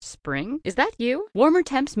Spring? Is that you? Warmer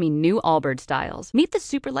temps mean new Allbirds styles. Meet the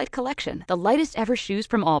Superlight Collection, the lightest ever shoes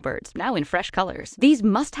from Allbirds, now in fresh colors. These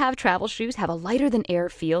must-have travel shoes have a lighter-than-air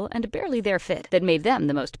feel and barely there fit that made them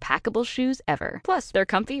the most packable shoes ever. Plus, they're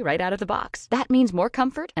comfy right out of the box. That means more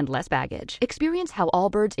comfort and less baggage. Experience how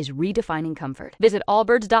Allbirds is redefining comfort. Visit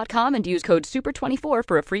allbirds.com and use code SUPER24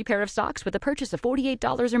 for a free pair of socks with a purchase of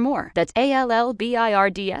 $48 or more. That's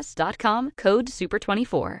ALLBIRDS.com, code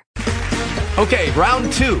SUPER24. Okay,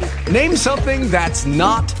 round two. Name something that's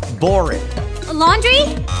not boring. A laundry?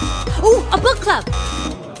 Ooh, a book club.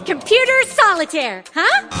 Computer solitaire,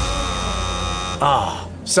 huh? Ah,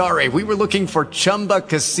 sorry, we were looking for Chumba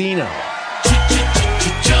Casino.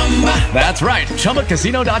 That's right,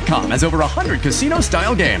 ChumbaCasino.com has over 100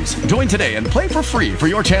 casino-style games. Join today and play for free for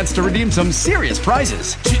your chance to redeem some serious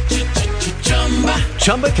prizes.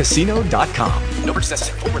 ChumbaCasino.com. No purchase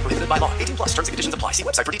necessary. Void where prohibited by law. 18+ terms and conditions apply. See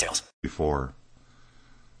website for details. Before.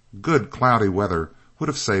 Good cloudy weather would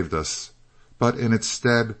have saved us, but in its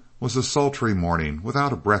stead was a sultry morning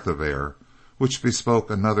without a breath of air, which bespoke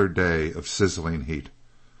another day of sizzling heat.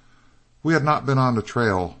 We had not been on the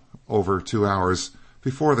trail over 2 hours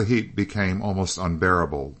before the heat became almost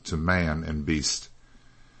unbearable to man and beast.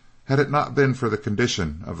 Had it not been for the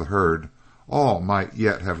condition of the herd, all might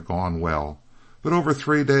yet have gone well, but over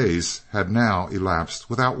 3 days had now elapsed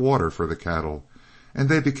without water for the cattle, and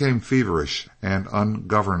they became feverish and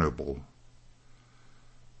ungovernable.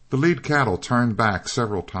 The lead cattle turned back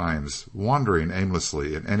several times, wandering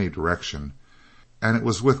aimlessly in any direction, and it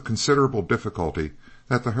was with considerable difficulty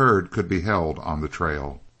that the herd could be held on the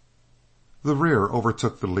trail. The rear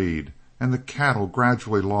overtook the lead, and the cattle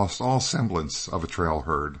gradually lost all semblance of a trail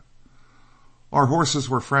herd. Our horses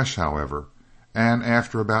were fresh, however, and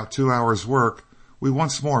after about 2 hours' work, we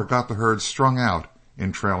once more got the herd strung out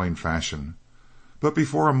in trailing fashion. But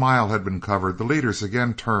before a mile had been covered, the leaders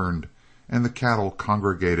again turned, and the cattle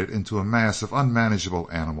congregated into a mass of unmanageable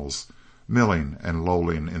animals, milling and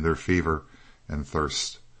lolling in their fever and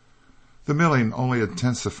thirst. The milling only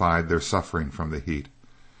intensified their suffering from the heat,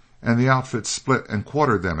 and the outfit split and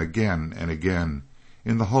quartered them again and again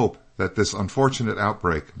in the hope that this unfortunate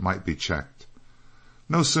outbreak might be checked.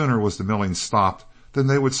 No sooner was the milling stopped than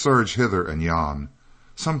they would surge hither and yon,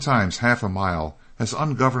 sometimes half a mile, as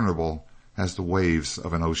ungovernable as the waves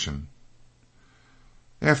of an ocean.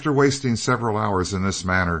 After wasting several hours in this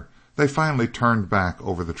manner, they finally turned back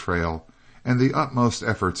over the trail, and the utmost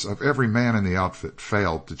efforts of every man in the outfit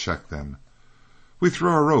failed to check them. We threw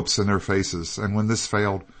our ropes in their faces, and when this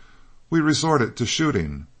failed, we resorted to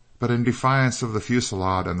shooting, but in defiance of the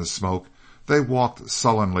fusillade and the smoke, they walked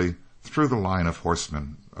sullenly through the line of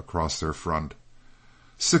horsemen across their front.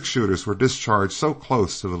 6-shooters were discharged so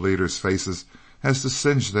close to the leaders' faces as to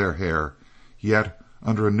singe their hair, yet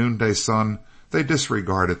under a noonday sun they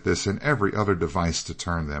disregarded this and every other device to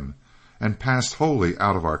turn them, and passed wholly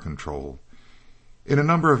out of our control. In a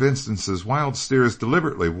number of instances wild steers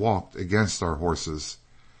deliberately walked against our horses,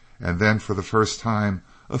 and then for the first time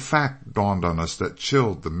a fact dawned on us that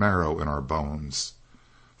chilled the marrow in our bones.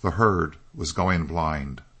 The herd was going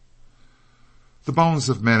blind. The bones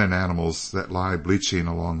of men and animals that lie bleaching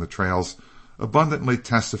along the trails abundantly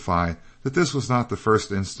testify that this was not the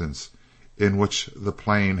first instance in which the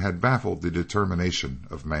plain had baffled the determination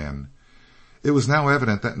of man. It was now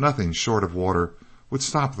evident that nothing short of water would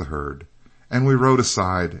stop the herd, and we rode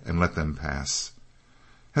aside and let them pass.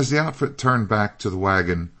 As the outfit turned back to the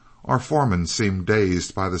wagon, our foreman seemed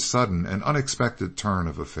dazed by the sudden and unexpected turn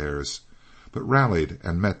of affairs, but rallied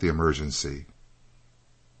and met the emergency.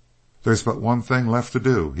 "There's but one thing left to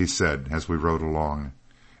do," he said as we rode along,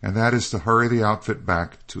 "and that is to hurry the outfit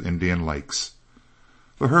back to Indian Lakes.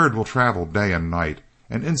 The herd will travel day and night,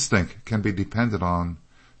 and instinct can be depended on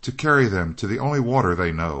to carry them to the only water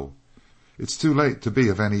they know. It's too late to be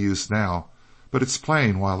of any use now, but it's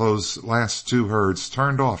plain while those last 2 herds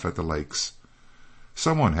turned off at the lakes.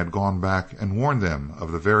 Someone had gone back and warned them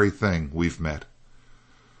of the very thing we've met.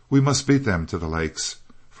 We must beat them to the lakes,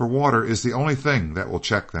 for water is the only thing that will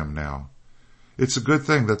check them now. It's a good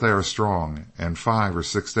thing that they are strong, and 5 or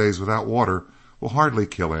 6 days without water will hardly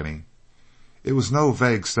kill any." It was no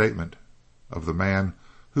vague statement of the man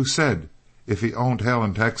who said if he owned hell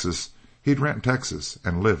in Texas, he'd rent Texas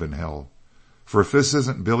and live in hell. For if this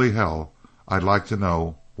isn't Billy Hell, I'd like to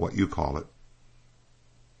know what you call it.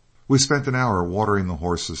 We spent an hour watering the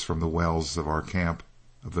horses from the wells of our camp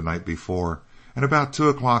of the night before, and about 2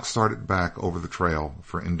 o'clock started back over the trail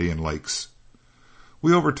for Indian Lakes.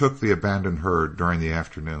 We overtook the abandoned herd during the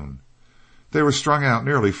afternoon. They were strung out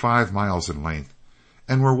nearly 5 miles in length,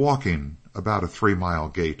 and were walking about a 3-mile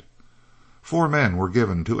gait. 4 men were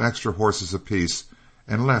given 2 extra horses apiece,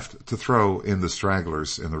 and left to throw in the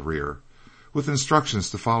stragglers in the rear, with instructions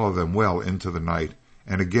to follow them well into the night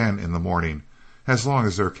and again in the morning as long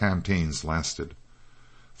as their canteens lasted.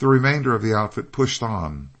 The remainder of the outfit pushed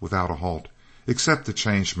on without a halt, except to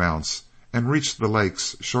change mounts, and reached the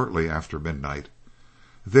lakes shortly after midnight.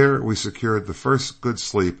 There we secured the first good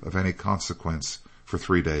sleep of any consequence for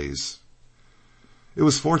 3 days. It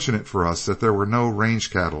was fortunate for us that there were no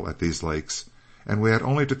range cattle at these lakes, and we had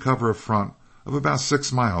only to cover a front of about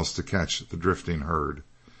 6 miles to catch the drifting herd.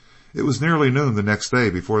 It was nearly noon the next day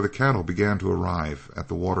before the cattle began to arrive at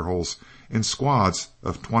the waterholes in squads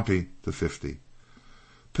of 20 to 50.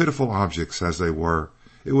 Pitiful objects as they were,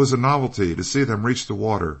 it was a novelty to see them reach the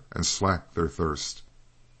water and slack their thirst.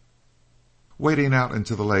 Wading out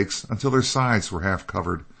into the lakes until their sides were half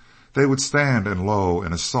covered, they would stand and low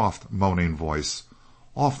in a soft, moaning voice,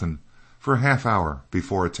 often for a half hour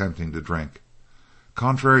before attempting to drink.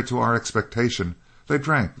 Contrary to our expectation, they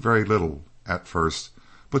drank very little at first,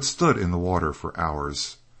 but stood in the water for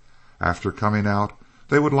hours. After coming out,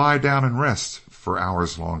 they would lie down and rest for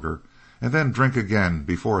hours longer, and then drink again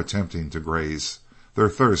before attempting to graze, their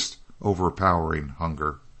thirst overpowering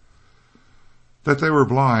hunger. That they were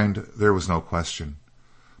blind there was no question,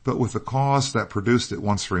 but with the cause that produced it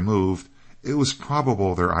once removed, it was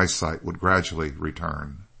probable their eyesight would gradually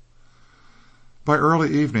return. By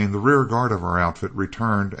early evening the rear guard of our outfit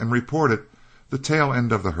returned and reported the tail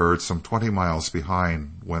end of the herd some 20 miles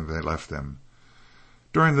behind when they left them.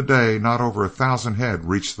 During the day not over 1,000 head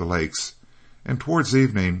reached the lakes, and towards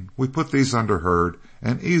evening we put these under herd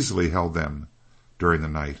and easily held them during the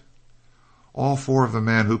night. All 4 of the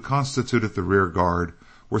men who constituted the rear guard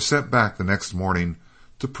were sent back the next morning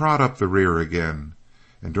to prod up the rear again,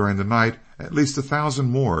 and during the night at least 1,000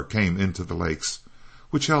 more came into the lakes,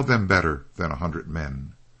 which held them better than 100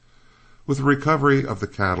 men. With the recovery of the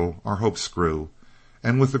cattle, our hopes grew,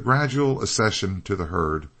 and with the gradual accession to the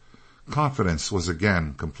herd, confidence was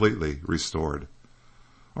again completely restored.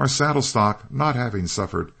 Our saddle stock, not having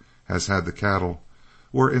suffered as had the cattle,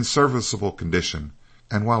 were in serviceable condition,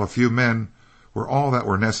 and while a few men were all that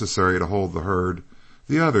were necessary to hold the herd,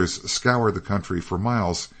 the others scoured the country for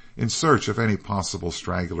miles in search of any possible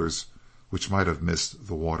stragglers which might have missed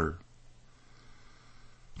the water.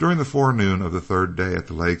 During the forenoon of the 3rd day at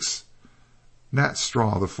the lakes, Nat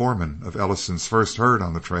Straw, the foreman of Ellison's first herd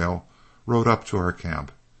on the trail, rode up to our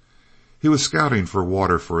camp. He was scouting for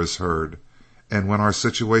water for his herd, and when our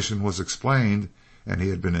situation was explained and he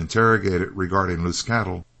had been interrogated regarding loose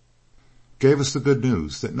cattle, gave us the good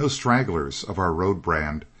news that no stragglers of our road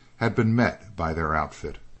brand had been met by their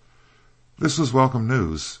outfit. This was welcome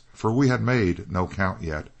news, for we had made no count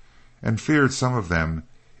yet, and feared some of them,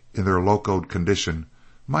 in their locoed condition,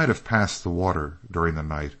 might have passed the water during the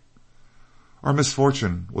night. Our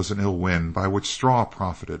misfortune was an ill wind by which Straw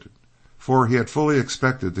profited, for he had fully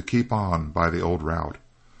expected to keep on by the old route,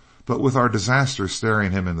 but with our disaster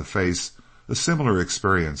staring him in the face, a similar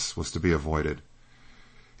experience was to be avoided.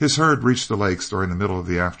 His herd reached the lakes during the middle of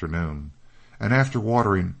the afternoon, and after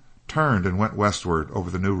watering, turned and went westward over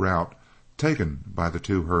the new route taken by the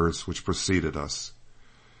 2 herds which preceded us.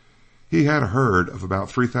 He had a herd of about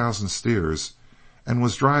 3,000 steers, and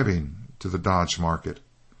was driving to the Dodge market.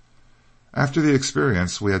 After the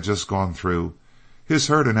experience we had just gone through, his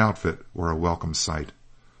herd and outfit were a welcome sight.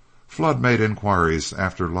 Flood made inquiries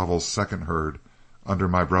after Lovell's second herd, under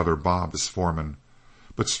my brother Bob as foreman,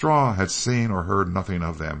 but Straw had seen or heard nothing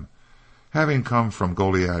of them, having come from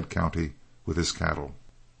Goliad County with his cattle.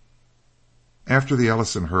 After the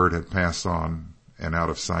Ellison herd had passed on and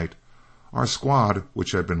out of sight, our squad,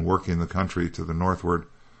 which had been working the country to the northward,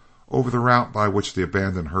 over the route by which the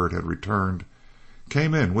abandoned herd had returned,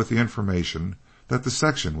 came in with the information that the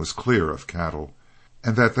section was clear of cattle,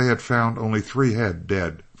 and that they had found only 3 head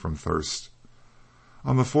dead from thirst.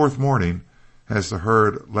 On the 4th morning, as the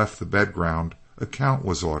herd left the bed ground, a count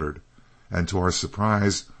was ordered, and to our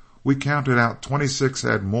surprise we counted out 26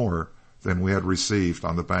 head more than we had received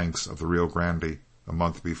on the banks of the Rio Grande a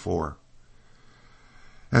month before.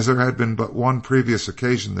 As there had been but one previous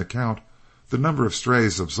occasion to count, the number of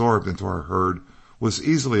strays absorbed into our herd was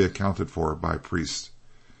easily accounted for by Priest.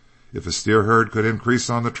 If a steer herd could increase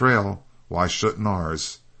on the trail, why shouldn't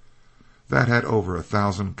ours? That had over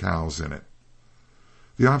 1,000 cows in it.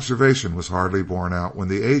 The observation was hardly borne out when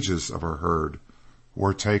the ages of our herd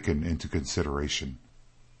were taken into consideration.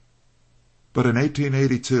 But in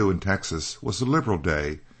 1882 in Texas was a liberal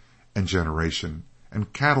day and generation,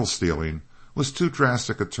 and cattle stealing was too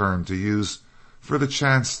drastic a term to use for the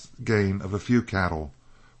chance gain of a few cattle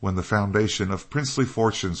when the foundation of princely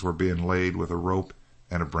fortunes were being laid with a rope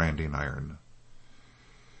and a branding iron.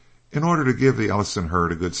 In order to give the Ellison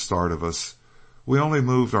herd a good start of us, we only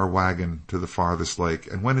moved our wagon to the farthest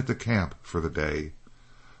lake and went into camp for the day.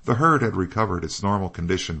 The herd had recovered its normal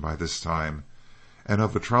condition by this time, and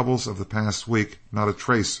of the troubles of the past week not a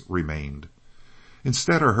trace remained.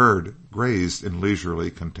 Instead, our herd grazed in leisurely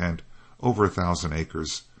content over 1,000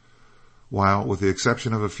 acres, while, with the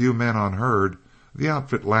exception of a few men on herd, the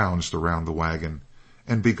outfit lounged around the wagon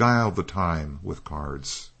and beguiled the time with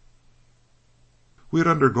cards. We had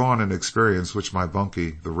undergone an experience which my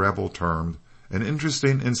bunkie, the Rebel, termed an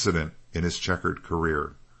interesting incident in his checkered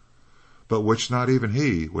career, but which not even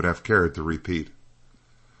he would have cared to repeat.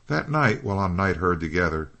 That night, while on night herd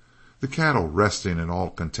together, the cattle resting in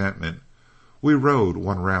all contentment, we rode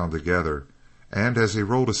one round together, and as he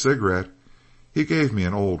rolled a cigarette, he gave me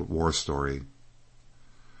an old war story.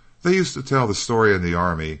 They used to tell the story in the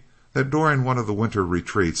army that during one of the winter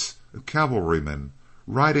retreats, a cavalryman,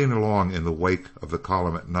 riding along in the wake of the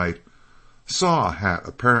column at night, saw a hat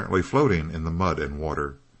apparently floating in the mud and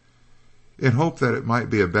water. In hope that it might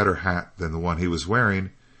be a better hat than the one he was wearing,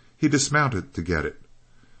 he dismounted to get it.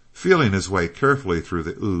 Feeling his way carefully through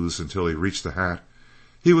the ooze until he reached the hat,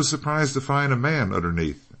 he was surprised to find a man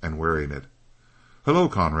underneath and wearing it. "Hello,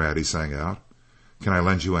 Conrad," he sang out. "Can I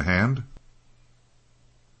lend you a hand?"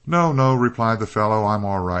 No, replied the fellow. "I'm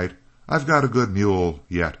all right. I've got a good mule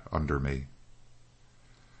yet under me."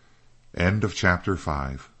 End of chapter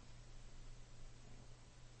 5.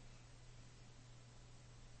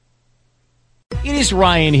 It is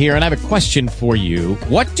Ryan here, and I have a question for you.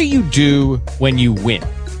 What do you do when you win?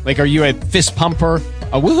 Like, are you a fist pumper,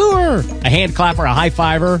 a woohooer, a hand clapper, a high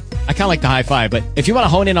fiver? I kind of like the high five, but if you want to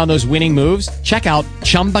hone in on those winning moves, check out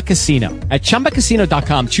Chumba Casino. At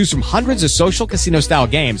ChumbaCasino.com, choose from hundreds of social casino-style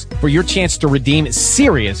games for your chance to redeem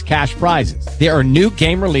serious cash prizes. There are new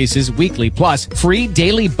game releases weekly, plus free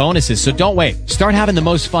daily bonuses, so don't wait. Start having the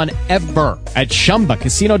most fun ever at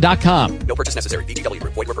ChumbaCasino.com. No purchase necessary. VGW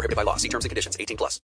Group. Void where prohibited by law. See terms and conditions. 18+.